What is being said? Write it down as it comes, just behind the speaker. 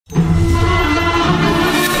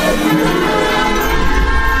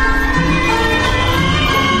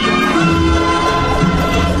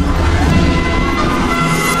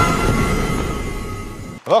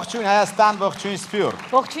Ողջույն Հայաստան, ողջույն Սփյուռք։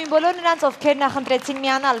 Ողջույն բոլոր նրանց, ովքեր նախընտրեցին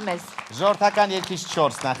միանալ մեզ։ Ժողովրդական երգիչ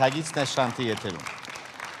 4 նախագիծն է Շանտի եթերում։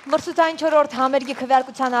 Մրցութային 4-րդ համերգի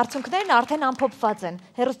քվեարկության արդյունքներն արդեն ամփոփված են։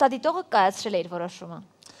 Հեռուստադիտողը կայացրել է իր որոշումը։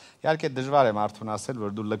 Իհարկե դժվար է մարդուն ասել,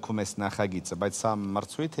 որ դու լքում ես նախագիծը, բայց սա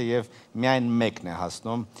մրցույթ է եւ միայն մեկն է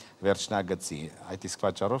հասնում վերջնագծի։ Այդ իսկ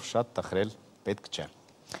պատճառով շատ տխրել պետք չէ։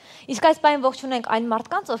 Իսկ այս պահին ողջունենք այն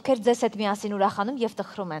մարդկանց, ովքեր ձեզ հետ միասին ուրախանում եւ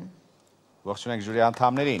տխրում են։ Ողջունենք ժյուրի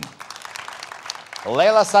անդամներին։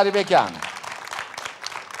 Լեյլա Սարիբեկյան,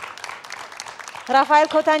 Ռաֆայել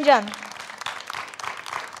Քոթանջան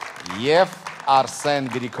եւ Արսեն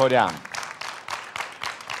Գրիգորյան։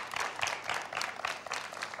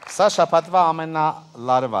 Սա շաբաթվա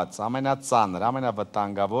ամենալարված, ամենածանր,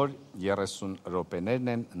 ամենավտանգավոր 30 րոպեներն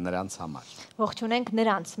են նրանց համար։ Ողջունենք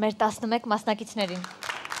նրանց, մեր 11 մասնակիցներին։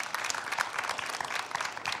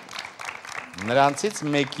 Նրանցից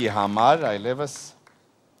մեկի համար այլևս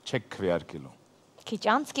չեք քվեարկելու։ Քիչ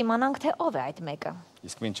անց կիմանանք, թե ով է այդ մեկը։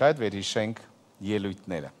 Իսկ մինչ այդ վերհիշենք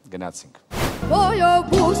ելույթները։ Գնացինք։ Ոյով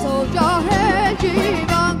բուսով ջահեջի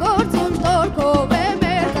գանգործում շտորքով է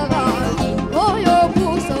մեր տղան։ Ոյով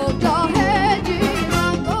բուսով ջահեջի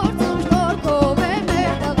գանգործում շտորքով է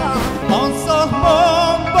մեր տղան։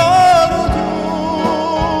 Անսահման բարություն,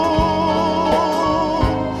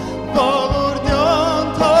 բաղորդյան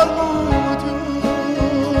թարմություն։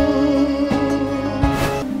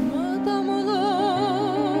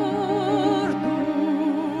 Մտամոլոր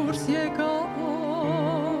դուրս եկավ,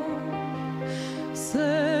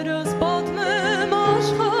 սերս պատմեմ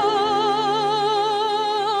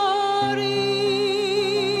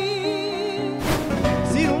աշխարհին։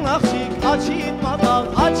 Սիրուն աղջիկ, աչիդ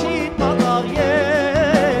մատաղ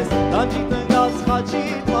ես, դանջիկ տնկած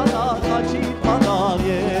խաչիդ մատաղ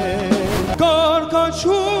ես։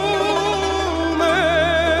 Կարկաչում է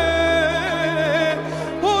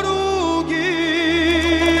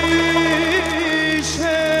հորուգիշ է։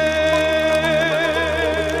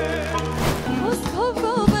 Հոսքով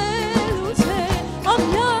գովելու չէ,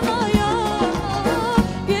 աղյանայա,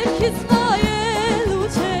 երկից նայելու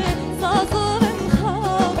չէ, սազով եմ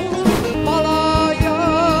խաղում։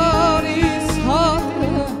 Մալայանիս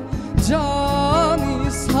հատը,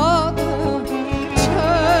 ջանիս հատը,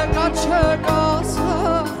 չկա սա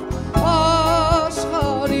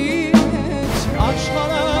աշխարհի մեջ։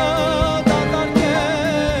 Աշխարհը դատարկ է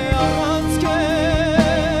առանց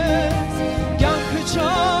քեզ, կյանքը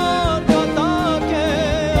չար դատարկ է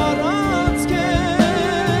առանց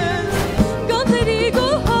քեզ։ Գանձերի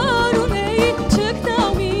գոհար ունեի,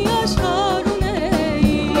 չգնալ մի աշխարհ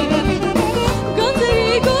ունեի։ Գանձերի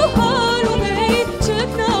գոհար ունեի,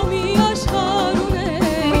 չգնալ մի աշխարհ ունեի։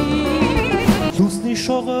 Լուսնի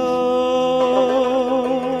շողը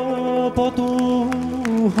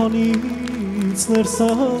պատուհանից ներս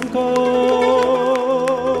անկա։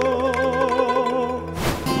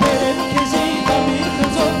 Բերեմ քեզի կարմիր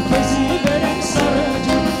խնձոր, քեզի բերեմ սառը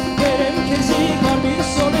ջուր, բերեմ քեզի կարմիր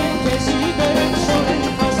սորեն, քեզի բերեմ շորեն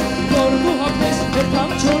խազ, որ դու հագնես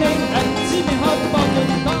երբամ չունեն, այնցի մի հատ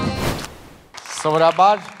պատմտան։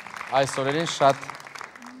 Սովորաբար այս օրերին շատ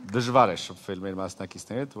դժվար է շփվել մեր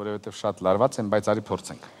մասնակիցների հետ, որովհետև շատ լարված են, բայց արի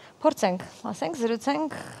փորձենք։ Փորձենք, ասենք,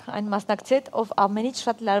 զրուցենք այն մասնակցի հետ, ով ամենից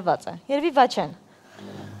շատ լարված է։ Երևի Վաչեն։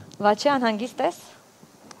 Վաչե, անհանգիստ ես։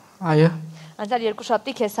 Այո, Անցյալ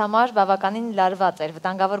երկուշաբթի քեզ համար բավականին լարված էր,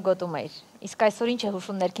 վտանգավոր գոտում էիր։ Իսկ այսօր ինչ է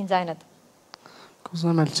հուշում ներքին ձայնդ։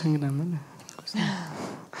 կուզեմ էլ չընկնեմ, էլի։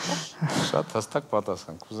 Շատ հստակ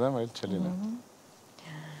պատասխան, կուզեմ այլ չլինեմ։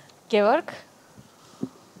 Գևորգ։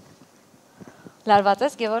 Լարված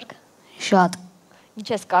ես, Գևորգ։ Շատ։ Ինչ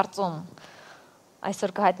ես կարծում։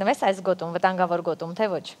 Այսօր կհայտնվես այս գոտում, վտանգավոր գոտում, թե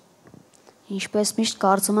ոչ։ Ինչպես միշտ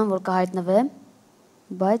կարծում եմ, որ կհայտնվեմ,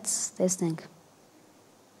 բայց տեսնենք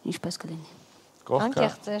ինչպես կլինի։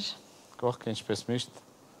 Անկեղծ էր։ Կողքը ինչպես միշտ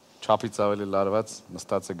չափից ավելի լարված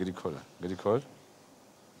նստած է Գրիգորը։ Գրիգոր,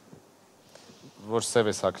 որ սև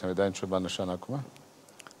ես հագնվել, դա ինչ-որ բան նշանակում է։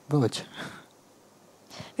 Ոչ։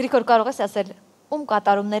 Գրիգոր, կարող ես ասել, ում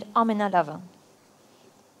կատարումներ ամենալավը։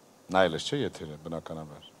 Նայել ես, չէ, եթերը,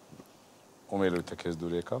 բնականաբար։ Ում ելույթը քեզ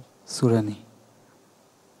դուր եկավ։ Սուրենի։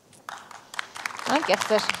 Անկեղծ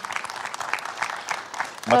էր։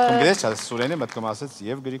 Մտքում գրես չաս Սուրենի, մտքում ասեց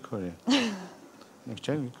և Գրիգորի։ Մեկ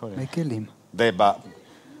չէ, Գրիգորի։ Մեկ էլ իմ։ Դե, բա։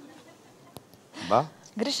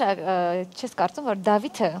 Գրիշա, չես կարծում, որ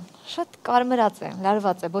Դավիթը շատ կարմրած է,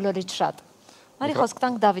 լարված է, բոլորից շատ։ Արի խոսք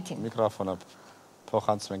տանք Դավիթին։ Միկրոֆոնը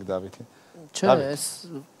փոխանցում ենք Դավիթին։ Չէ,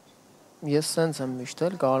 ես սենց եմ միշտ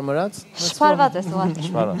էլ կարմրած։ Շպարված ես ուղղակի։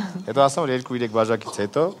 Շպարված։ Հետո ասեմ, որ 2-3 բաժակից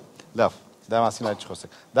հետո, լավ, դա մասին այդ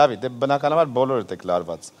չխոսենք։ Դավիթ, դե բնականաբար բոլորդ եք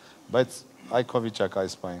լարված, բայց այ քո վիճակը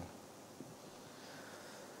այս բան։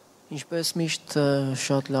 Ինչպես միշտ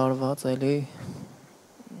շատ լարված էլի։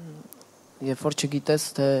 Երբ որ չգիտես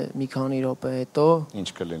թե մի քանի րոպե հետո Ինչ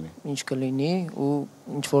կլինի։ ինչ կլինի ու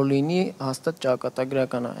ինչ որ լինի, հաստատ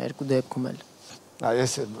ճակատագրական է երկու դեպքում էլ։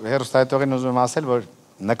 Ես հերոստայտողին ուզում եմ ասել, որ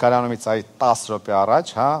նկարանումից այ 10 րոպե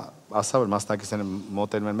առաջ, հա, ասա որ մասնակիցները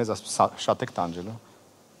մոտենում են մեզ, ասում շատ եք տանջելու։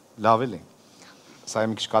 Լավ էլի։ Սա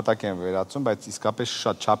մի քիչ կատակ եմ վերածում, բայց իսկապես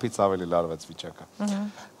շատ չափից ավելի լարված վիճակը։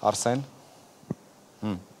 Արսեն։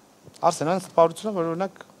 Արսեն, այնց տպավորությունը, որ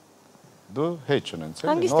օրինակ դու հեչ ունես,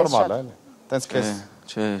 էլի, նորմալ է, էլի։ Տենց քեզ։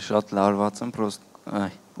 Չէ, շատ լարված եմ, պրոստ,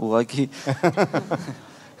 այ, ուղղակի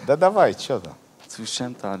Դա դավայ, չէ՞ դա։ ցույց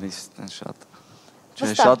չեմ տալիս տեն շատ։ Չէ,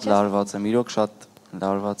 շատ լարված եմ, իրոք շատ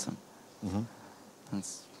լարված եմ։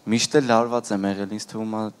 Հենց միշտ էլ լարված եմ եղել, ինձ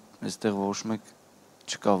թվում է այստեղ ոչ մեկ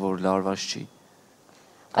չկա, որ լարված չի։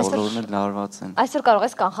 Բոլորն էլ լարված են։ Այսօր կարող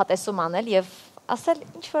ես կանխատեսում անել եւ ասել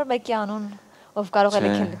ինչ որ մեկի անուն, ով կարող է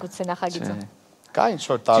լքել գուցե նախագիծը։ Կա ինչ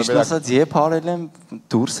որ Ճիշտ տարբերակ։ ասած, երբ արել եմ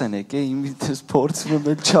դուրս են եկել, իմիջս փորձում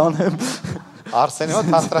եմ չանեմ։ Արսենի մոտ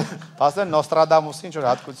փաստորեն Նոստրադամուսի ինչ որ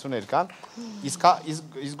հատկություններ կան։ Իսկ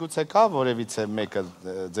գուցե կա որևիցե մեկը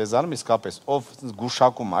ձեզանում իսկապես ով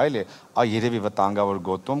գուշակում է, էլի, այ երևի վտանգավոր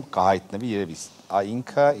գոտում կհայտնվի երևի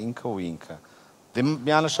ինքը ու ինքը։ Դե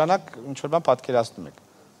միանշանակ ինչ որ բան պատկերացնում եք։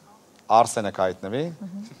 Արսենը կհայտնվի։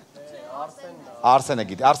 Արսենը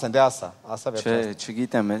գիտի, Արսեն դե ասա վերջ։ Չէ,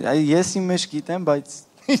 չգիտեմ։ Ես իմ մեջ գիտեմ, բայց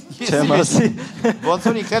չեմ ասի։ Ոնց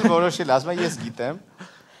որ ինքն էլ որոշել, ասում է ես գիտեմ։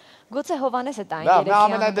 Գուցե Հովանեսը տա այն Լավ, երեքի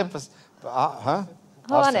ամենադեպս, հա։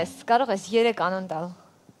 Հովանես, կարող ես 3 անուն տալ,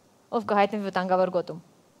 ով կհայտնվի վտանգավոր գոտում։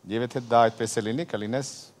 Եվ եթե դա այդպես է լինի,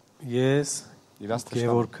 կլինես Ես, իրանց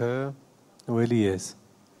Գևորգը, ու էլի ես։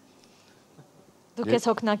 Դու քեզ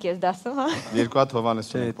հոգնակ ես դասում, հա։ Երկու հատ Հովանես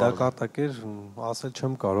Չէ, դա կատակ էր, ասել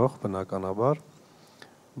չեմ կարող, բնականաբար,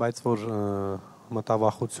 բայց որ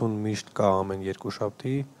մտավախություն միշտ կա ամեն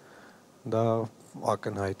երկուշաբթի, դա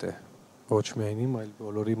ակնհայտ է։ Ոչ միայն իմ, այլ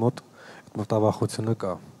բոլորի մոտ այդ մտավախությունը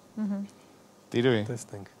կա։ Տիրուի։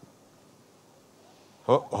 Տեսնենք։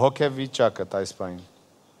 Հոգև վիճակը այս բանին։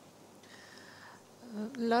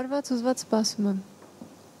 Լարված ուզված սպասում եմ։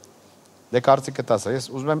 Դե կարծիքդ ասա, ես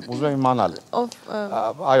ուզում եմ իմանալ։ Ով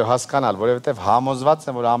Այո, հասկանալ, որովհետև համոզված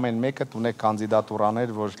եմ, որ ամեն մեկը ունեք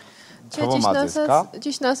կանդիդատուրաներ, որ թվում է ձեզ կա։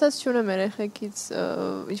 Ճիշտ ասած չունեմ երեխեքից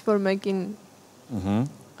ինչ որ մեկին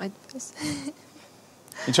այդպես։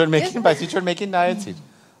 Ինչ որ մեկին, բայց ինչ որ մեկին նայեցիր։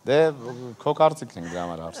 Դե քո կարծիքն են դրա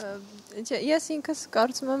համար հարց։ Չէ, ես ինքս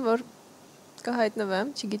կարծում եմ, որ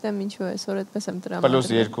կհայտնվեմ, չգիտեմ ինչու այսօր այդպես եմ տրամադրել։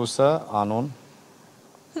 Պլյուս 2-ը անուն։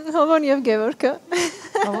 Հովան եւ Գևորգը։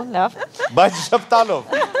 Հովան լավ։ Բայց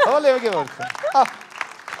շփտալով։ Հովան եւ Գևորգը։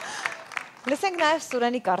 Լսենք նաև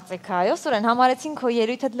Սուրենի կարծիքը, այո, Սուրեն, համարեցին քո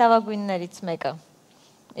ելույթը լավագույններից մեկը։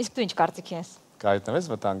 Իսկ դու ինչ կարծիք ես։ Կհայտնվես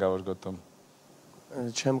վտանգավոր գոտում։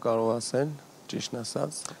 Չեմ կարող ասել, ճիշտ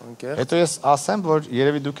ասած, անկեղծ։ Հետո ես ասեմ, որ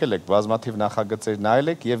երևի դուք եք բազմաթիվ նախագծեր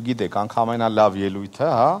նայել եք եւ գիտեք, անգամ ամենալավ ելույթը,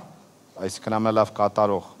 հա, այսինքն ամենալավ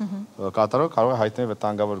կատարող կարող է հայտնվել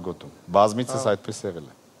վտանգավոր գոտում։ Բազմիցս այդպես եղել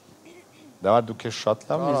է։ Դա դուք ես շատ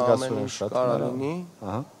լավ զգացում եք, շատ լավ։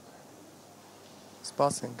 Ահա։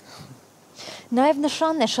 Սպասենք։ Նաև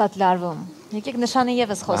նշանն է շատ լարվում։ Եկեք նշանի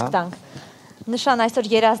եւս խոսք տանք։ Նշան այսօր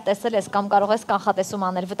երազ տեսել ես կամ կարող ես կանխատեսում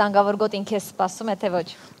անել վտանգավոր գոտին քեզ սպասում է թե ոչ։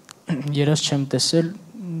 Երազ չեմ տեսել,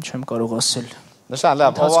 չեմ կարող ասել։ Նշան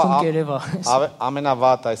լավ, Ընթացքում կերևա։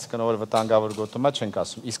 ամենավատ այսինքն ով վտանգավոր գոտում է չենք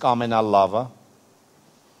ասում, իսկ ամենալավը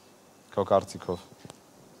քո կարծիքով։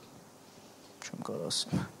 Չեմ կարող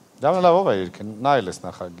ասել։ Դա լավ ով է երկը, նայել ես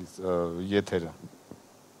նախագիծ եթերը։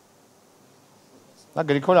 Նա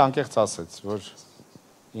Գրիգորը անկեղծ ասեց, որ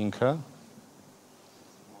ինքը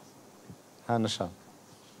հա նշան։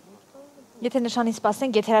 Եթե նշանին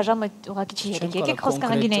սպասենք, եթերաժամը ուղղակի չի եկեք, եկեք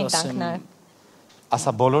խոսքահանգին էին տանք նաև։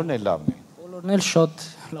 Ասա բոլորն էլ լավն են։ Բոլորն էլ շատ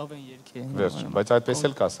լավ են երգել։ Վերջ, բայց այդպես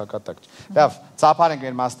էլ կա, սակատակ չի։ Լավ, ծափարենք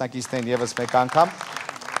մեր մասնակիցներին եւս մեկ անգամ։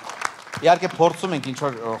 Իհարկե փորձում ենք ինչ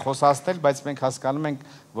որ խոսացնել, բայց մենք հասկանում ենք,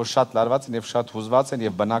 որ շատ լարված են եւ շատ հուզված են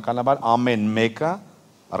եւ բնականաբար ամեն մեկը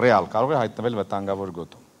ռեալ կարող է հայտնվել վտանգավոր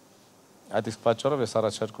գոտում։ Այդ իսկ պատճառով ես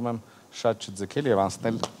առաջարկում եմ շատ չձգել եւ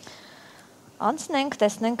անցնել։ Անցնենք,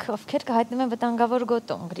 տեսնենք ովքեր կհայտնվեն վտանգավոր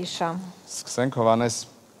գոտում, Գրիշա։ Սկսենք Հովանես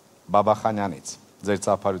Բաբախանյանից։ Ձեր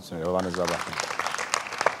ծափարությունները, Հովանես Բաբախյան։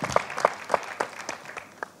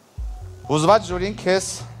 Հուզված ժուրին քեզ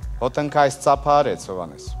հոտնկայս ծափարեց,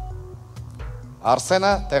 Հովանես։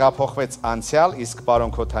 Արսենը տեղափոխվեց անցյալ, իսկ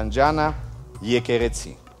պարոն Քոթանջյանը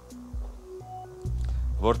եկեղեցի,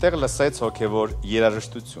 որտեղ լսեց հոգևոր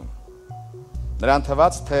երաժշտություն։ Նրան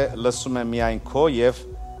թվաց, թե լսում է միայն քո և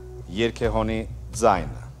երգեհոնի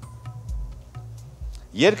ձայնը։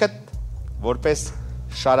 Երգը որպես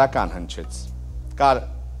շարական հնչեց։ Կար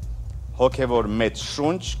հոգևոր մեծ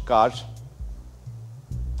շունչ, կար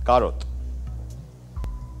կարոտ։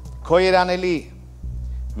 Քո երանելի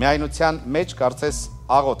միայնության մեջ կարծես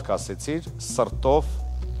աղոտ կասեցիր սրտով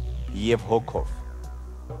և հոգով։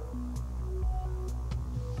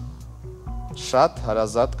 Շատ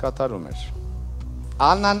հարազատ կատարում էր։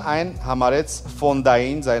 Աննան այն համարեց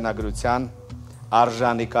ֆոնդային ձայնագրության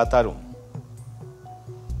արժանի կատարում։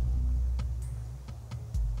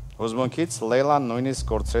 Հուզմունքից Լեյլան նույնիսկ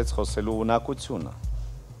կորցրեց խոսելու ունակությունը։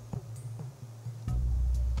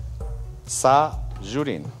 Սա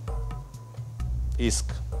ժյուրին,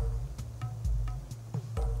 իսկ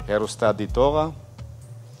հեռուստադիտողը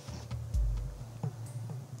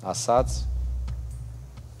ասաց,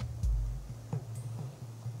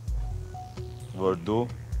 որ դու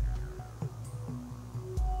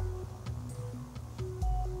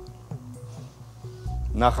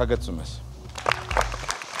նախագծում ես։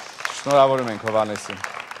 Շնորհավորում ենք Հովհաննեսին։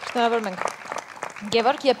 Շնորհավորում ենք։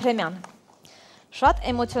 Գևորգ Եփրեմյան, շատ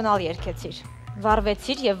էմոցիոնալ երգեցիր,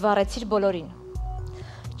 վառվեցիր և վառեցիր բոլորին։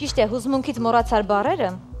 Ճիշտ է, հուզմունքից մոռացար բառերը,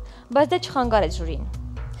 բայց դե չխանգարեց ժյուրին։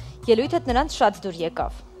 Ելույթդ նրանց շատ դուր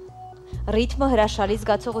եկավ։ Ռիթմը հրաշալի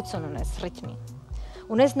զգացողություն ունես, ռիթմի։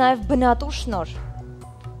 Ունես նաև բնատու շնորհ։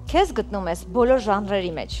 Քեզ գտնում ես բոլոր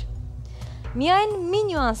ժանրերի մեջ։ Միայն մի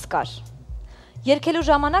նյուանս կար։ Երգելու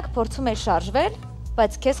ժամանակ փորձում էր շարժվել,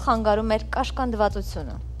 բայց քեզ խանգարում էր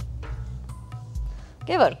կաշկանդվածությունը։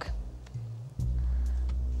 Գևորգ,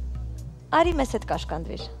 արի մեզ հետ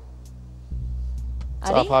կաշկանդվիր։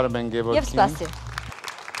 Ծափարում են Գևորգին։ Եվ սպասի։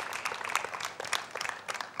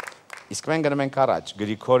 Իսկ մենք գնում ենք առաջ,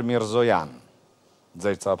 Գրիգոր Միրզոյան,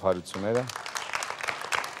 ձեր ծափարությունները։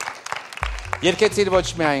 Երգեցիր ոչ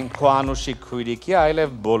միայն քո անուշիկ քույրիկի,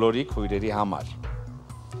 այլև բոլորի քույրերի համար։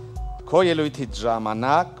 Քո ելույթից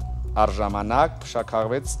առժամանակ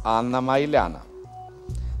փշաքաղվեց Աննա Մայլյանը։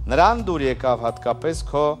 Նրան դուր եկավ հատկապես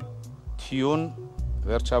քո թյուն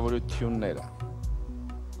վերջավորությունները։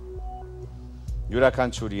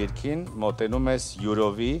 Յուրաքանչյուր երգին մոտենում ես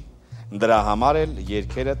յուրովի, դրա համար էլ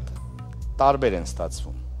երգերդ տարբեր են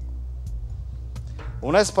ստացվում։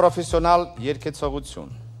 Ունես պրոֆեսիոնալ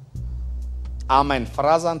երգեցողություն։ Ամեն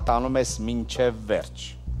ֆրազան տանում ես մինչև վերջ։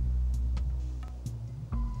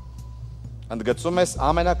 Ընդգծում ես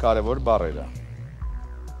ամենակարևոր բառերը։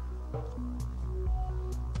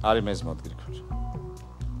 Արի մեզ մոտ Գրիգոր։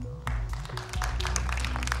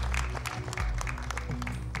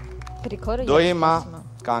 Գրիգորը Դու հիմա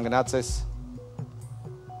կանգնած ես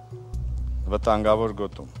վտանգավոր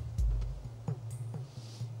գոտում։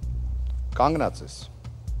 Կանգնած ես։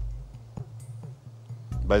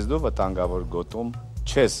 Բայց դու վտանգավոր գոտում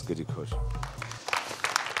չես, Գրիգոր։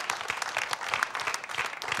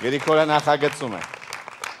 Գրիգորը նախագծում է։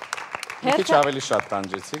 Մի քիչ ավելի շատ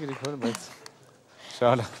տանջեցի, Գրիգոր, բայց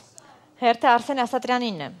շարունակ։ Հերթը Արսեն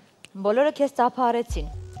Ասատրյանինն է։ Բոլորը քեզ ծափահարեցին։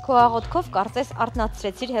 Քո աղոթքով կարծես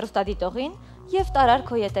արթնացրեցիր հեռուստադիտողին և տարար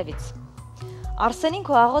քո ետևից։ Արսենին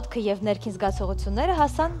քո աղոթքը և ներքին զգացողությունները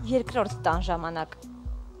հասան երկրորդ տան ժամանակ։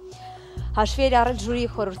 Հաշվի էր առել ժյուրիի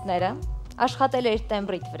խորհուրդները, աշխատել էր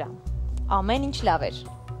տեմբրիդ վրա։ Ամեն ինչ լավ էր։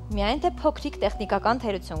 Միայն թե փոքրիկ տեխնիկական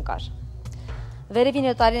թերություն կար։ Վերևի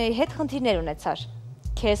նոտարիների հետ խնդիրներ ունեցար։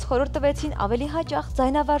 Քեզ խորհուրդ տվեցին ավելի հաճախ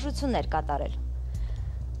ձայնավարժություններ կատարել։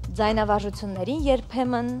 Ձայնավարժություններին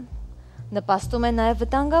երբեմն նպաստում է նաև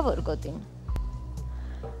վտանգավոր գոտին։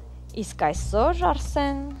 Իսկ այսօր,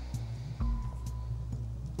 Արսեն,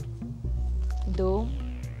 դու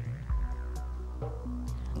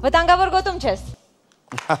վտանգավոր գոտում չես։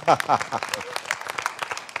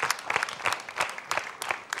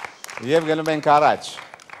 Եվ գնում ենք առաջ,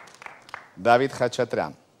 Դավիթ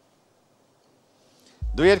Խաչատրյան։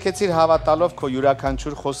 Դու երգեցիր հավատալով քո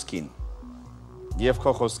յուրաքանչյուր խոսքին, և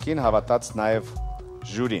քո խոսքին հավատաց նաև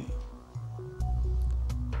ժյուրին։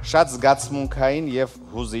 Շատ զգացմունքային և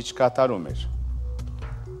հուզիչ կատարում էր։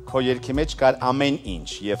 Քո երգի մեջ կար ամեն ինչ,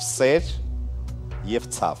 և սեր, և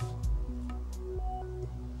ցավ։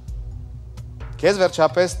 Քեզ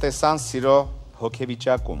վերջապես տեսան սիրո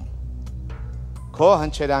հոգեվիճակում։ Քո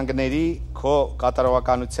հնչերանգների, քո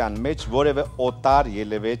կատարողականության մեջ որևէ օտար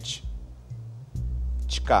ելևեջ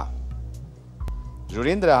չկա։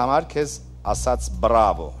 Ժյուրին դրա համար քեզ ասաց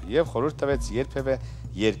բրավո և խորհուրդ տվեց երբևէ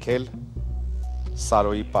երգել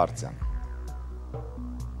Սարոյի պարտիան։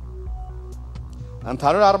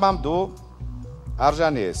 Ընդհանուր առմամբ դու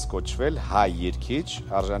արժանի ես կոչվել հայ երգիչ,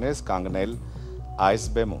 արժանի ես կանգնել այս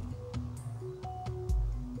բեմում։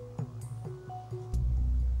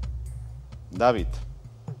 Դավիթ,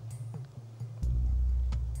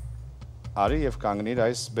 Արի եւ կանգնիր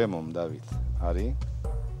այս բեմում, Դավիթ։ Արի։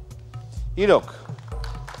 Իրոք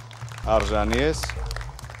արժանի ես։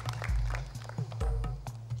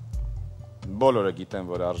 Բոլորը գիտեն,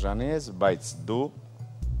 որ արժանի ես, բայց դու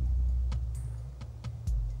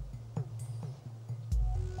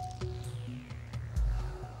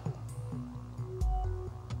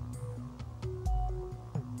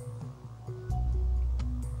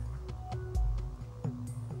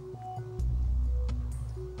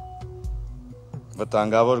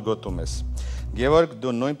վտանգավոր գոտում ես։ Գևորգ,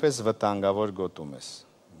 դու նույնպես վտանգավոր գոտում ես։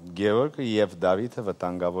 Գևորգը եւ Դավիթը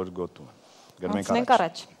վտանգավոր գոտում են։ Գնանք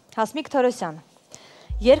առաջ։ Հասմիկ Թորոսյան։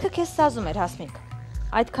 Երգը քեզ սազում էր, Հասմիկ։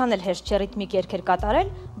 Այդքան էլ հեշտ չէ ռիթմիկ երգեր կատարել,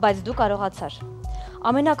 բայց դու կարողացար։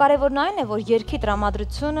 Ամենակարևորն այն է, որ երգի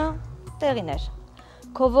տրամադրությունը տեղին էր։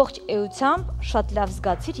 Քո ողջ էությամբ շատ լավ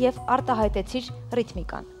զգացիր եւ արտահայտեցիր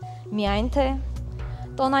ռիթմիկան։ Միայն թե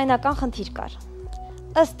տոնայնական խնդիր կար։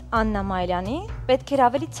 Ըստ Աննա Մայլյանի, պետք էր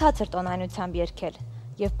ավելի ցածր տոնայնությամբ երգել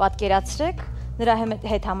եւ պատկերացրեք, նրա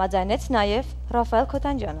հետ համաձայնեց նաեւ Ռաֆայել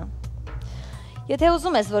Քոթանջյանը։ Եթե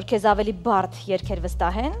ուզում ես, որ քեզ ավելի բարդ երգեր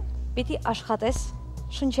վստահեն, պիտի աշխատես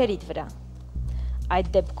շնչերիդ վրա։ Այդ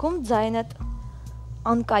դեպքում ձայնդ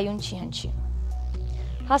անկայուն չի հնչի։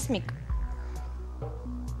 Հասմիկ,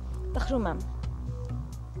 տխրում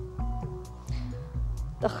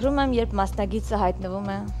եմ, երբ մասնագիծը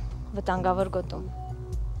հայտնվում է վտանգավոր գոտում։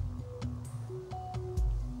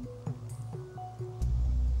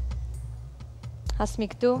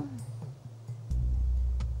 Հասմիկ, դու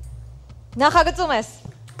նախագծում ես։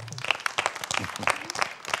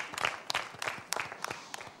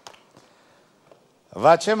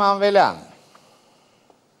 Վաչե Մանվելյան։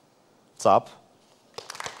 Ծապ։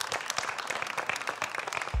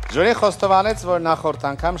 Ժորին խոստովանեց, որ նախորդ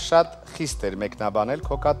անգամ շատ խիստ էր մեկնաբանել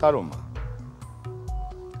քո կատարումը։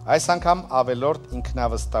 Այս անգամ ավելորդ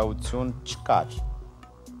ինքնավստահություն չկար։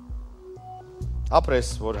 Ապրես,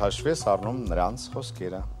 որ հաշվես առնում նրանց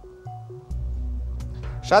խոսքերը։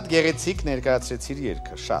 Շատ գեղեցիկ ներկայացրեցիր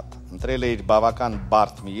երգը, շատ։ Ընտրել էիր բավական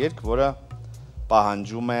բարդ մի երգ, որը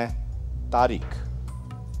պահանջում է տարիք։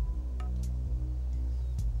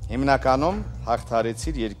 Հիմնականում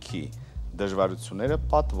հաղթարեցիր երգի դժվարությունները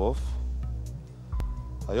պատվով,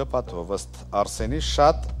 այո պատվով, ըստ Արսենի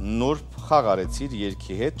շատ նուրբ խաղ արեցիր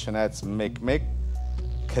երգի հետ, չնայած մեկ-մեկ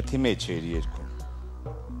քթի մեջ էիր երգում։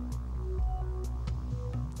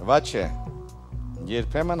 Վաչե,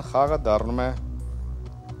 երբեմն խաղը դառնում է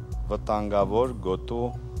վտանգավոր գոտու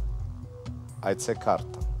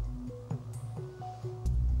այցեքարտը։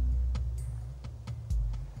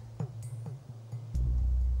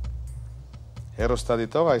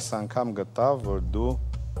 Հեռուստադիտող այս անգամ գտավ, որ դու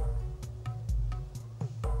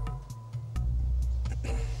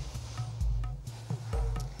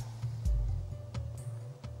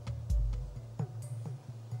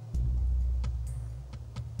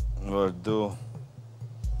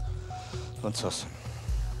ոնց ասեմ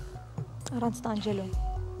առանց տանջելու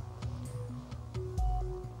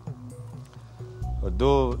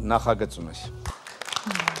դու նախագծում ես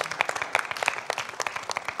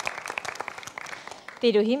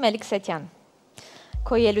Տիրուհի Մելիքսեթյան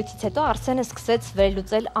Քո ելույթից հետո Արսենը սկսեց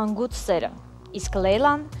վերլուծել անգութ սերը իսկ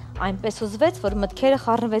Լեյլան այնպես ուզվեց որ մտքերը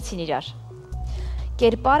խառնվեցին իրար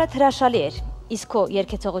Կերպարը հրաշալի էր իսկ քո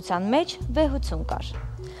երգեցողության մեջ վեհություն կար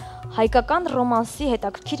Հայկական ռոմանսի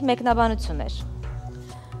հետաքրքիր մեկնաբանություն էր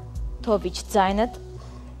Թովիչ ձայնդ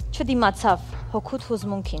չդիմացավ հոգուտ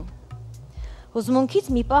հուզմունքին Հուզմունքից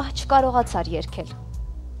մի պահ չկարողացար երգել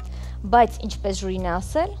Բայց ինչպես ժուրին է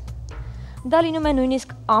ասել Դա լինում է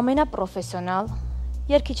նույնիսկ ամենապրոֆեսիոնալ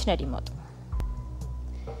երգիչների մոտ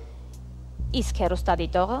Իսկ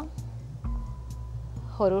հեռուստադիտողը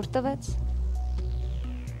խորհուրդ տվեց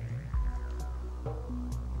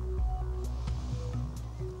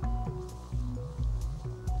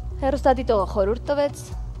Հեռուստադիտողը խորհուրդ տվեց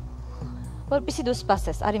որպեսզի դու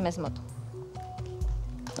սպասես արի մեզ մոտ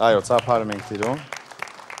Այո, ծափարում ենք տիրում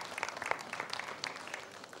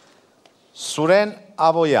Սուրեն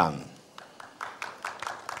Աբոյան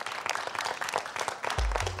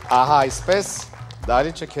Ահա այսպես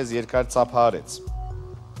դարիճը քեզ երկար ծափարեց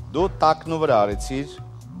Դու տակնու վրա արեցիր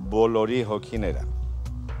բոլորի հոգիները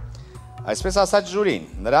Այսպես ասաց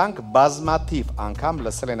ժուրին նրանք բազմաթիվ անգամ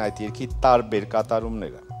լսել են այդ երգի տարբեր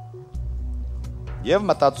կատարումները Եվ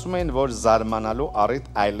մտածում էին, որ զարմանալու առիթ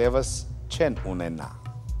այլևս չեն ունենա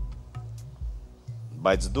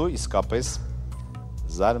Բայց դու իսկապես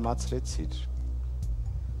զարմացրեցիր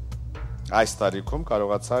Այս տարիքում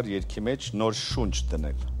կարողացար երգի մեջ նոր շունչ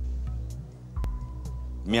դնել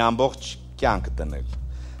Մի ամբողջ կյանք դնել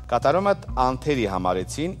Կատարումդ անթերի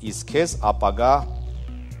համարեցին, իսկ քեզ ապագա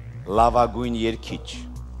լավագույն երգիչ։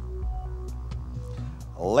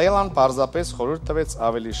 Լեյլան պարզապես խորհուրդ տվեց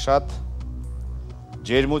ավելի շատ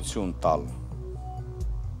ջերմություն տալ։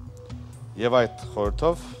 Եվ այդ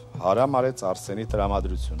խորհրդով հարամ արեց Արսենի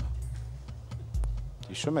տրամադրությունը։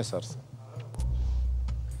 Հիշում ես Արսեն։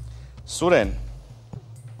 Սուրեն,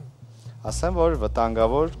 ասեմ, որ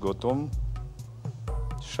վտանգավոր գոտում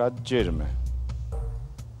շատ ջերմ է։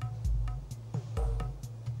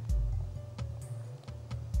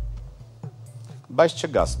 Բայց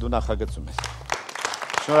չգաս, դու նախագծում ես։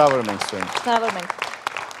 Շնորհավորում ենք Սուրեն։ Շնորհավորում ենք։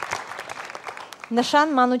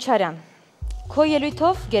 Նշան Մանուչարյան, քո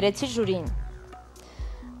ելույթով գերեցիր ժյուրիին։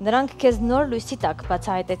 Նրանք քեզ նոր լույսի տակ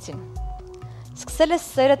բացահայտեցին։ Սկսել ես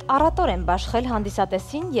սերդ առատորեն բաշխել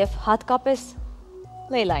հանդիսատեսին և հատկապես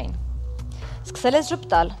Լեյլային։ Սկսել ես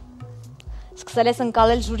ժպտալ։ Սկսել ես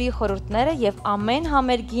ընկալել ժյուրիի խորհուրդները և ամեն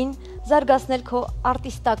համերգին զարգացնել քո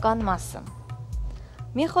արտիստական մասը։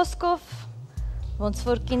 Մի խոսքով, ոնց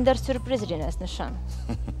որ կինդեր սյուրպրիզ լինես նշան։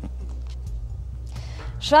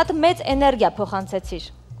 Շատ մեծ էներգիա փոխանցեցիր,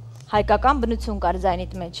 հայկական բնություն կար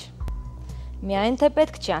ձայնիդ մեջ, միայն թե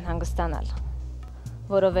պետք չի անհանգստանալ,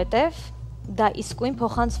 որովհետև դա իսկույն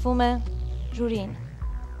փոխանցվում է ժյուրիին։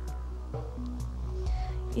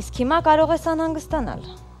 Իսկ հիմա կարող ես անհանգստանալ,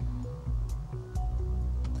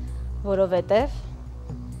 որովհետև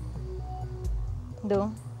դու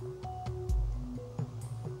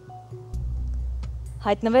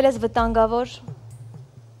հայտնվել ես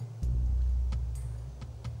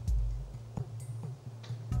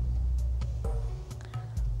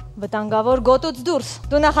վտանգավոր գոտուց դուրս,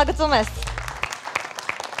 դու նախագծում ես։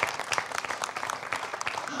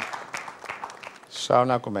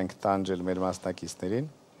 Շարունակում ենք տանջել մեր մասնակիցներին,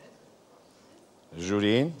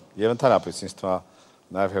 ժյուրիին և ընդհանրապես ինձ թվում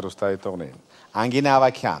է նաև հեռուստադիտողներին։ Անգինե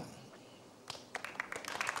Ավագյան։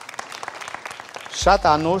 Շատ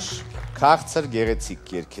անուշ, քաղցր, գեղեցիկ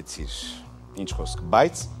երգեցիր, ինչ խոսք,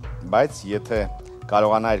 բայց եթե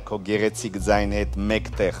կարողանայր քո գեղեցիկ ձայնի հետ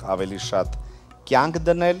մեկտեղ ավելի շատ կյանք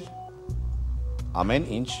դնել, ամեն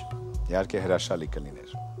ինչ իհարկե հրաշալի կլիներ։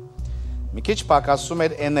 Մի քիչ պակասում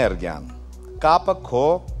էր էներգիան, կապը քո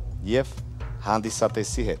և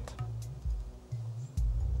հանդիսատեսի հետ։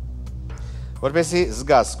 Որպեսզի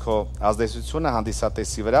զգաս քո ազդեցությունը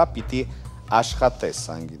հանդիսատեսի վրա, պիտի աշխատես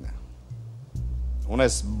Անգինե։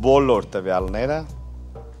 Ունես բոլոր տվյալները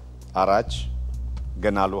առաջ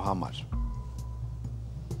գնալու համար։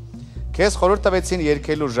 Քեզ խորհուրդ տվեցին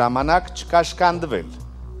երգելու ժամանակ չկաշկանդվել,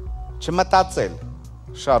 չմտածել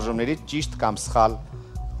շարժումների ճիշտ կամ սխալ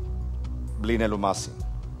լինելու մասին։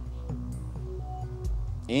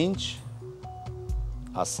 Ինչ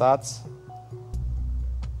ասաց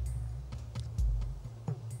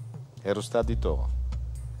հեռուստադիտողը։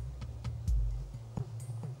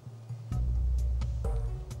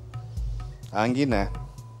 Անգինե,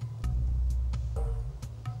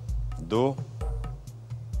 դու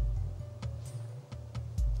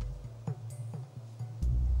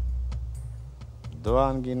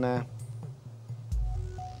Անգինե,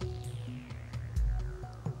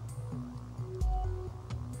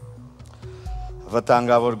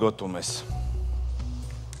 վտանգավոր գոտում ես։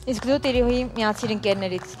 Իսկ դու Տիրոյի միացիր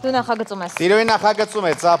ընկերներից, դու նախագծում ես։ Տիրոյի նախագծում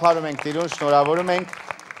է, ծափարում ենք Տիրոյին, շնորհավորում ենք։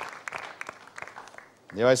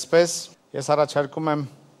 Եվ այսպես, ես առաջարկում եմ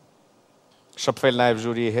շփվել նաև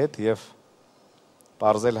ժյուրիի հետ և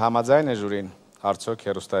պարզել համաձայն է ժյուրին արդյոք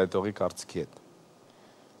հեռուստադիտողի կարծիքի հետ։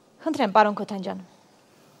 Խնդրեմ, պարոն Քոթանջան։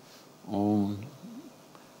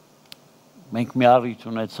 Մենք մի առիթ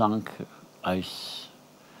ունեցանք այս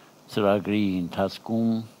ծրագրի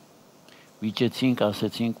ընթացքում, վիճեցինք,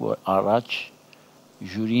 ասեցինք, որ առաջ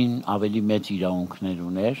ժյուրին ավելի մեծ իրավունքներ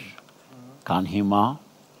ուներ, քան հիմա,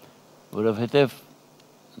 որովհետև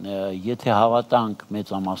եթե հավատանք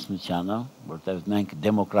մեծամասնությանը, որտեղ մենք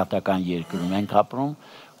դեմոկրատական երկրում ենք ապրում,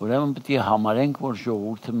 ուրեմն պետք է համարենք, որ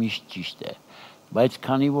ժողովուրդը միշտ ճիշտ է, բայց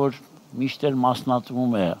քանի որ միշտ էլ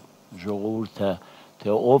մասնատվում է ժողովուրդը, թե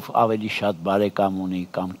ով ավելի շատ բարեկամ ունի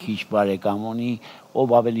կամ քիչ բարեկամ ունի,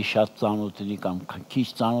 ով ավելի շատ ծանոթ ունի կամ քիչ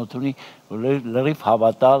ծանոթ ունի, լրիվ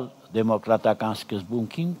հավատալ դեմոկրատական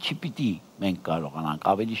սկզբունքին չպիտի մենք կարողանանք,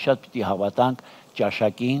 ավելի շատ պիտի հավատանք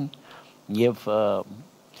ճաշակին և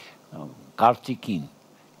կարծիքին,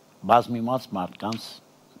 բազմիմաց մարդկանց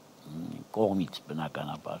կողմից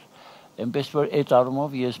բնականաբար։ Էնպես որ այդ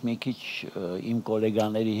առումով ես մի քիչ իմ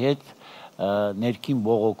կոլեգաների հետ ներքին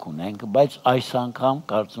բողոք ունենք, բայց այս անգամ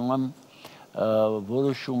կարծում եմ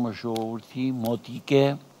որոշումը ժողովրդի մոտիկ է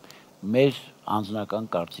մեր անձնական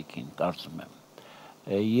կարծիքին, կարծում եմ։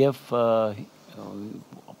 Եվ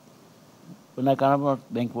բնականաբար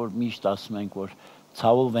մենք որ միշտ ասում ենք, որ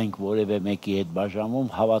ցավով ենք որևէ մեկի հետ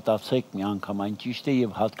բաժանում, հավատացեք մի անգամ այն ճիշտ է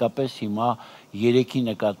եւ հատկապես հիմա երեքի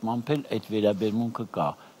նկատմամբ էլ այդ վերաբերմունքը կա։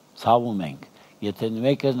 Ցավում ենք, եթե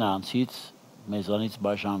մեկը նրանցից մեզանից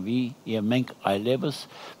բաժանվի եւ մենք այլևս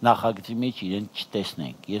նախագծի մեջ իրեն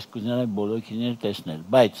չտեսնենք։ Ես կուզենայի բոլորին տեսնել,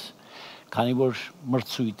 բայց քանի որ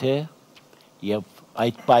մրցույթ է եւ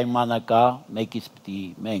այդ պայմանը կա, մեկից պիտի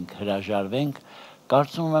մենք հրաժարվենք,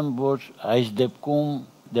 կարծում եմ, որ այս դեպքում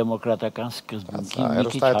դեմոկրատական սկզբունքին մի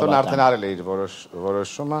քիչ հավատանք։ Արդեն արել է իր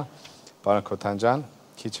որոշումը, պարոն Քոթանջան,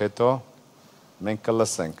 քիչ հետո մենք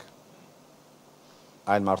կլսենք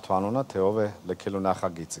այն մարդու անունը, թե ով է լքելու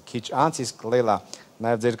նախագիծը։ Քիչ անց իսկ Լեյլա,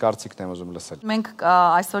 նաև ձեր կարծիքն եմ ուզում լսել։ Մենք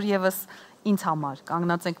այսօր եւս ինձ համար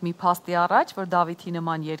կանգնած ենք մի փաստի առաջ, որ Դավիթի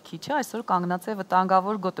նման երգիչը այսօր կանգնած է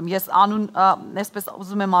վտանգավոր գոտում։ Ես անուն այսպես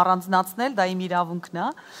ուզում եմ առանձնացնել, դա իմ իրավունքն է։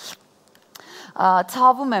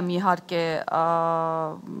 Ցավում եմ իհարկե,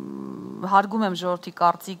 հարգում եմ ժողովրդի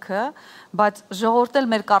կարծիքը, բայց ժողովուրդն էլ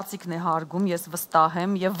մեր կարծիքն է հարգում, ես վստահ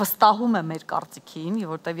եմ եւ վստահում եմ մեր կարծիքին,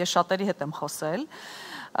 որտեւ ես շատերի հետ եմ խոսել,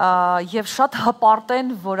 եւ շատ հպարտ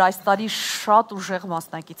են, որ այս տարի շատ ուժեղ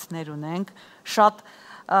մասնակիցներ ունենք, շատ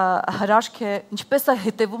հրաշք է, ինչպես է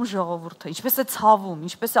հետևում ժողովուրդը, ինչպես է ցավում,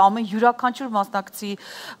 ինչպես է ամեն յուրաքանչյուր մասնակցի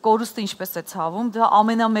կորուստը ինչպես է ցավում, դա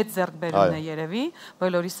ամենամեծ ձեռքբերումն է երևի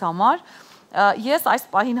բոլորիս համար։ Ես այս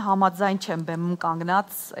պահին համաձայն չեմ բեմում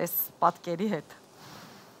կանգնած այս պատկերի հետ։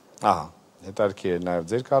 Ահա, հետարքի է նաև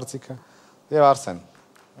ձեր կարծիքը եւ Արսեն։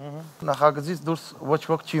 Նախագծից դուրս ոչ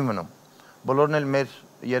ոք չի մնում։ Բոլորն էլ մեր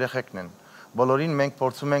երեխեքն են։ Բոլորին մենք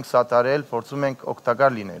փորձում ենք սատարել, փորձում ենք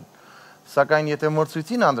օգտակար լինել։ Սակայն եթե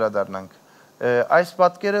մրցույթին անդրադառնանք, այս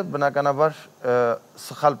պատկերը բնականաբար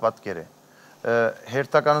սխալ պատկեր է։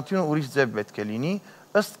 Հերթականությունը ուրիշ ձև պետք է լինի,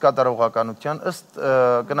 ըստ կատարողականության, ըստ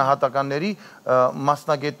գնահատականների,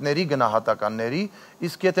 մասնագետների գնահատականների,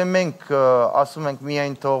 իսկ եթե մենք ասում ենք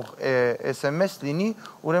միայն թող SMS լինի,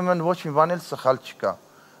 ուրեմն ոչ մի բան էլ սխալ չկա։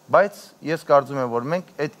 Բայց ես կարծում եմ, որ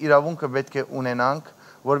մենք այդ իրավունքը պետք է ունենանք,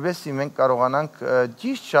 որովհետեւ մենք կարողանանք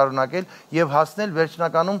ճիշտ շարունակել եւ հասնել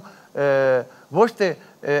վերջնականում ոչ թե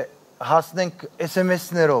հասնենք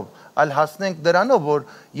SMS-ներով, այլ հասնենք դրանով, որ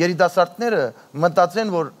երիտասարդները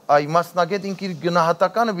մտածեն, որ այ մասնագետ ինք իր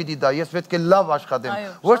գնահատականը պիտի դա, ես պետք է լավ աշխատեմ,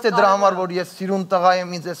 ոչ թե դրա համար, որ ես սիրուն տղա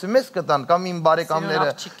եմ, ինձ SMS կտան, կամ իմ բարեկամները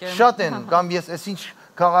շատ են, կամ ես այսինչ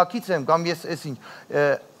քաղաքից եմ, կամ ես այսինչ,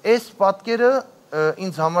 այս պատկերը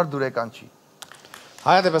ինձ համար դուրեկան չի։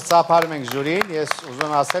 Հայդեպս ծափարում ենք ժյուրին, ես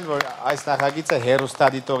ուզում ասել, որ այս նախագիծը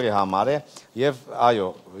հեռուստադիտողի համար է, եւ այո,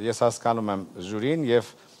 ես հասկանում եմ ժյուրին, եւ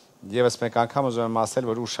Եվս մեկ անգամ ուզում եմ ասել,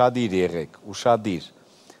 որ ուշադիր եղեք, ուշադիր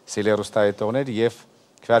սիրելի հեռուստադիտողներ եւ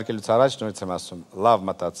քվեարկելուց առաջ նորից եմ ասում, լավ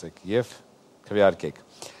մտածեք եւ քվեարկեք։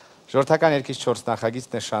 Ժողովրդական Ergich 4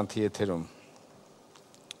 նախագիծն է Շանթի եթերում։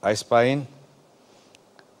 Այս պահին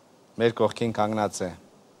մեր կողքին կանգնած է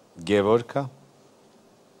Գևորգը,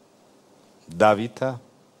 Դավիթը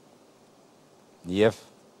եւ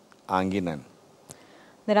Անգինեն։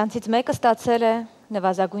 Նրանցից մեկը ստացել է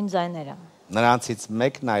նվազագույն ձայները։ Նրանցից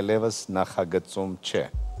մեկն այլևս նախագծում չէ։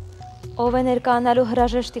 Ով է ներկայանալու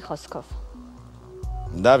հրաժեշտի խոսքով։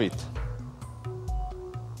 Դավիթ։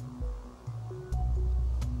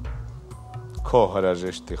 Քո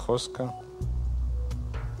հրաժեշտի խոսքը։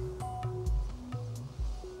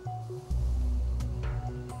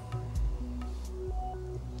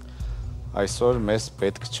 Այսօր մեզ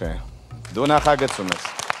պետք չէ։ Դու նախագծում ես։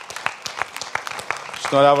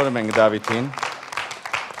 Շնորհավորում ենք Դավիթին։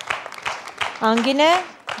 Անգին է,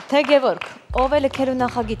 թե Գևորգ, ով է լքելու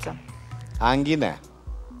նախագիծը։ Անգին է։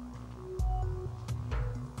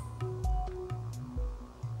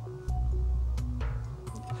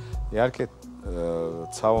 Իհարկե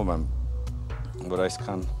ցավում եմ, որ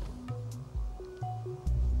այսքան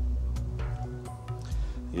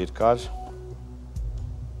երկար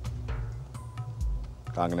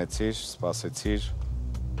կանգնեցիր, սպասեցիր,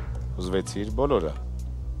 ուզվեցիր բոլորը։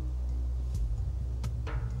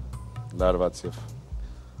 Լարված եւ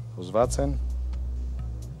ուզված են,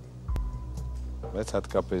 բայց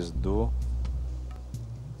հատկապես դու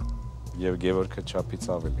եւ Գևորգը չափից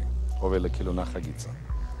ավելի, ով է լքելու նախագիծը։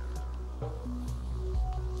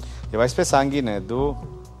 Եվ այսպես Անգին է, դու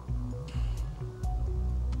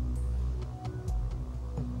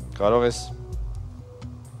կարող ես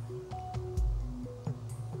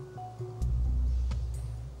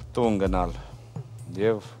տուն գնալ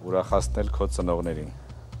եւ ուրախացնել քո ծնողներին։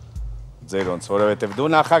 Ձերոնց, որովհետև դու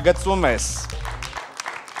նախագծում ես։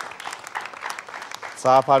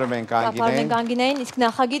 Ծափարում ենք Անգինեին, իսկ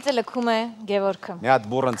նախագիծը լքում է Գևորգը։ Մի հատ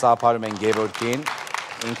բուռն ծափարում ենք Գևորգին,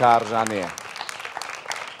 ինքը արժանի է։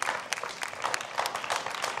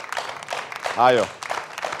 Այո։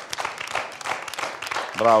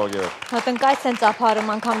 Բրավո Գևորգ։ Հատնկայց են ծափարում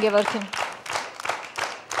անգամ Գևորգին։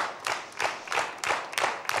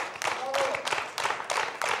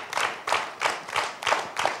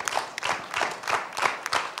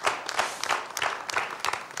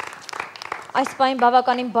 Այս պայն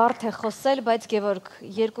բավականին բարդ է խոսել, բայց Գևորգ,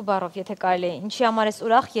 երկու բառով, եթե կարելի է, ինչի համար ես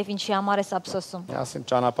ուրախ և ինչի համար ես ափսոսում։ Ասին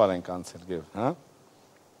ճանապարհ ենք անցել, Գևորգ, հա։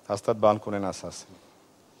 Հաստատ բան կունենաս ասել։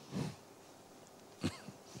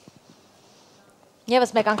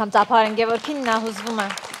 Եվս մեկ անգամ ծափար են Գևորգին, նա հուզվում է։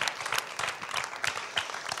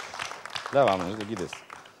 Լավ ամեն, գիտես։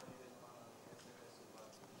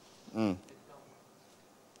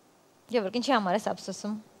 Գևորգ, ինչի համար ես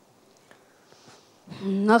ափսոսում։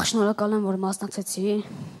 Նախ շնորհակալ եմ, որ մասնակցեցի,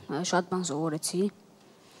 շատ բան սովորեցի։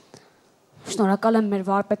 Շնորհակալ եմ մեր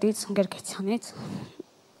վարպետից, Գերգեցյանից։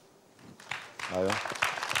 Այո։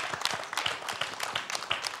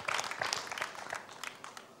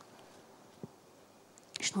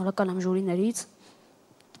 Շնորհակալ եմ ժյուրիներից,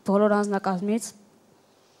 բոլոր անձնակազմից,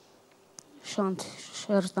 Շանտ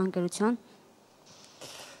շերտանկերության։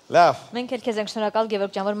 Լավ։ Մենք էլ քեզ ենք շնորհակալ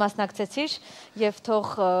Գևորգ ջան, որ մասնակցեցիր եւ թող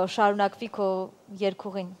շարունակվի քո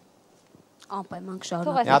երկուղին։ Անպայման Մի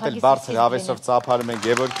կշարունակվի։ հատ էլ բարձր հավեսով ծափարում են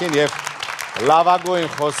Գևորգին եւ լավագույն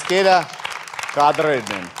խոսքերը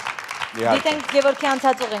կադրերն են։ Դիտենք Գևորգի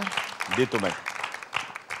անցած ուղին։ Դիտում ենք։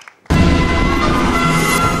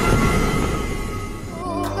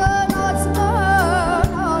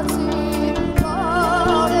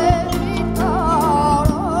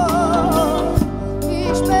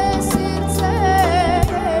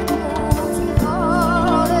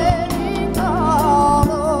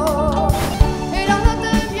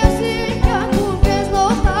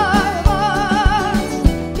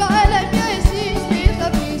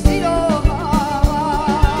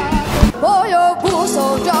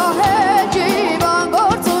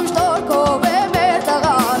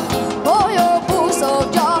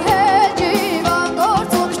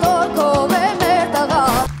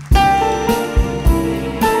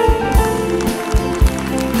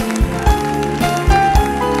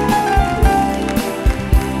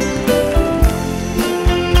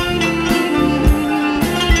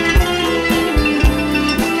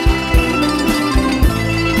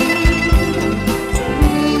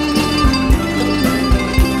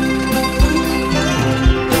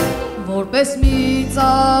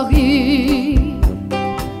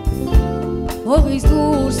 Հողից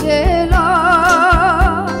դուրս ելա,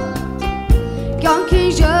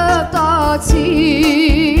 կյանքին ժպտացի,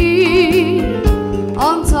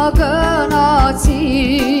 անցագնացի,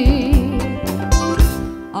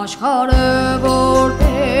 աշխարհը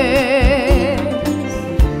որպես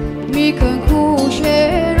մի քնքուշ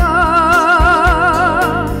երաս,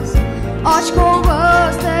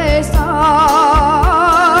 աչքովս տեսա,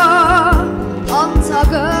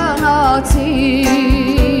 անցագնացի,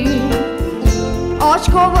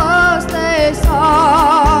 աչքովս տեսա,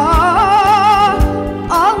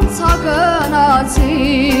 անցագնացի,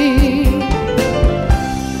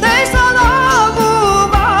 տեսա լավ ու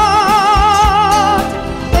վատ,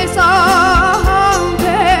 տեսա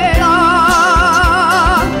համբերան,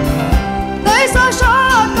 տեսա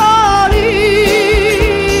շատ տարի,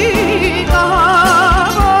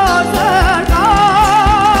 կահավոր զրկան,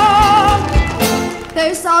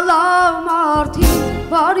 տեսա լավ մարդի,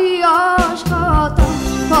 բարի աշխատան,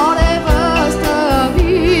 բարևս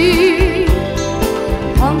տվի,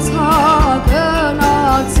 անցագնացի,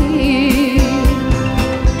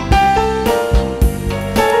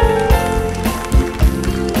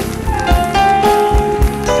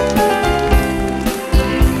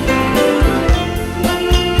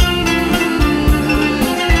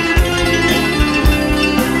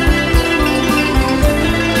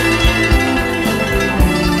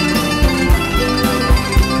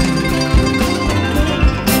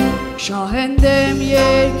 շահենդեմ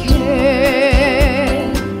երկեր,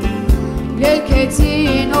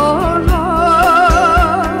 երկեցին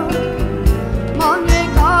օրնոր, ման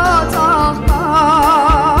եկած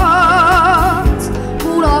աղկած,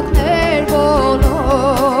 ուրակներ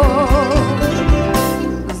բոլոր,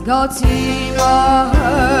 զգացի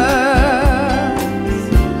մահս,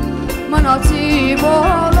 մնացի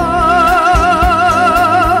բոլոր,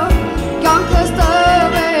 կյանքս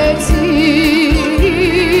տվեցի,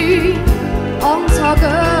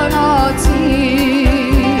 անցագնացի,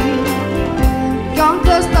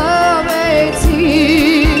 կյանքս տվեցի,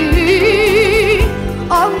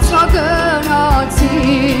 անցագնացի,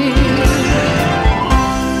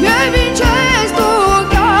 և ինչ ես դու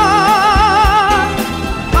կյանք,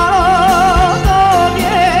 կարոտով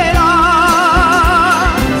երաս,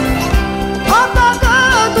 հատակը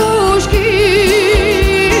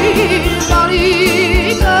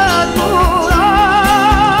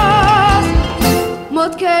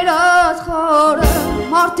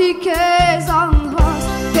մարդիկ քեզ անհաս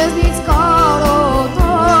քեզնից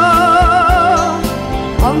կարոտա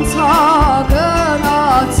անցա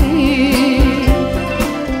գնացի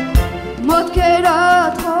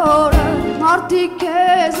մտքերդ խորը մարդիկ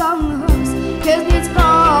քեզ անհաս քեզնից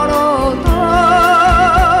կարոտա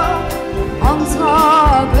անցա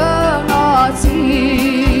գնացի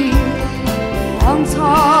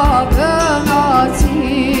անցա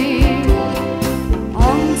գնացի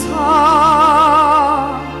անցա գնացի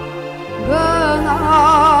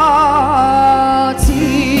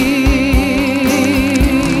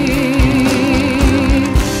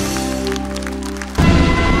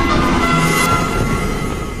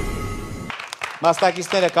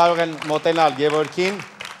Մասնակիցները կարող են մոտենալ Գևորգին։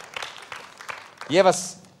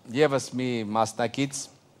 Եվս մի մասնակից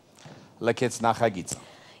լքեց նախագիծը։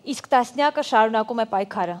 Իսկ տասնյակը շարունակում է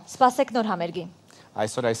պայքարը։ Սպասեք նոր համերգի։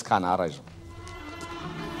 Այսօր այսքան առայժմ։